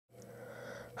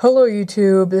Hello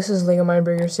YouTube, this is Lego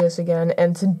Mindbreaker CS again,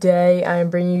 and today I am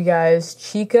bringing you guys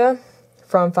Chica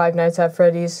from Five Nights at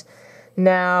Freddy's.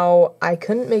 Now, I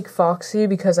couldn't make Foxy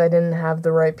because I didn't have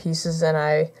the right pieces and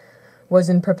I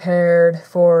wasn't prepared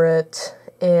for it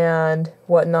and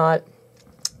whatnot.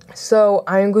 So,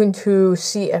 I'm going to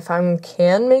see if I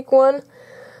can make one,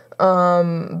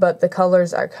 but the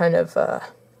colors are kind of a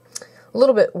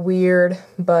little bit weird,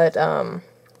 but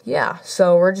yeah,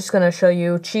 so we're just going to show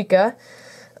you Chica.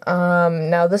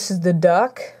 Now this is the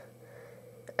duck,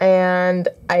 and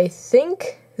I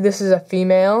think this is a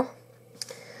female.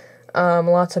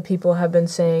 Lots of people have been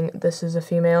saying this is a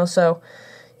female, so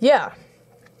yeah,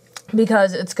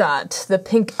 because it's got the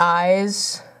pink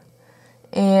eyes,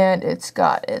 and it's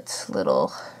got its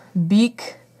little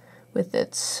beak with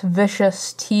its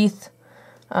vicious teeth,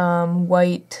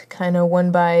 white, kind of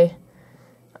one by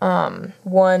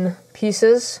one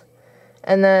pieces.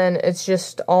 And then it's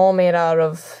just all made out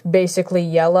of basically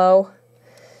yellow.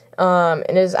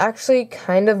 It is actually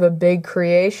kind of a big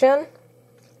creation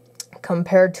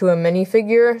compared to a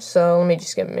minifigure. So let me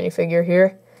just get a minifigure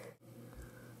here.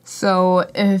 So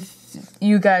if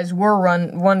you guys were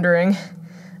wondering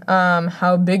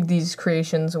how big these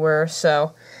creations were,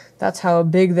 so that's how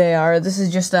big they are. This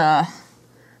is just a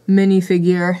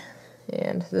minifigure,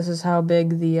 and this is how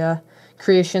big the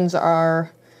creations are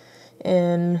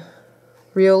in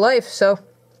real life. So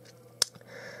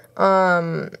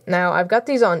now I've got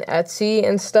these on Etsy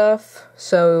and stuff,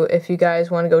 so if you guys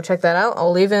want to go check that out,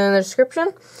 I'll leave it in the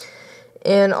description.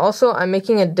 And also I'm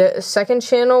making a second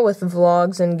channel with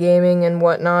vlogs and gaming and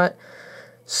whatnot,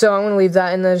 so I'm going to leave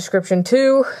that in the description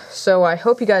too. So I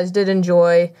hope you guys did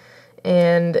enjoy,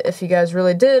 and if you guys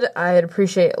really did, I'd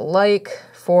appreciate a like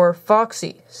for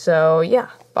Foxy. So yeah.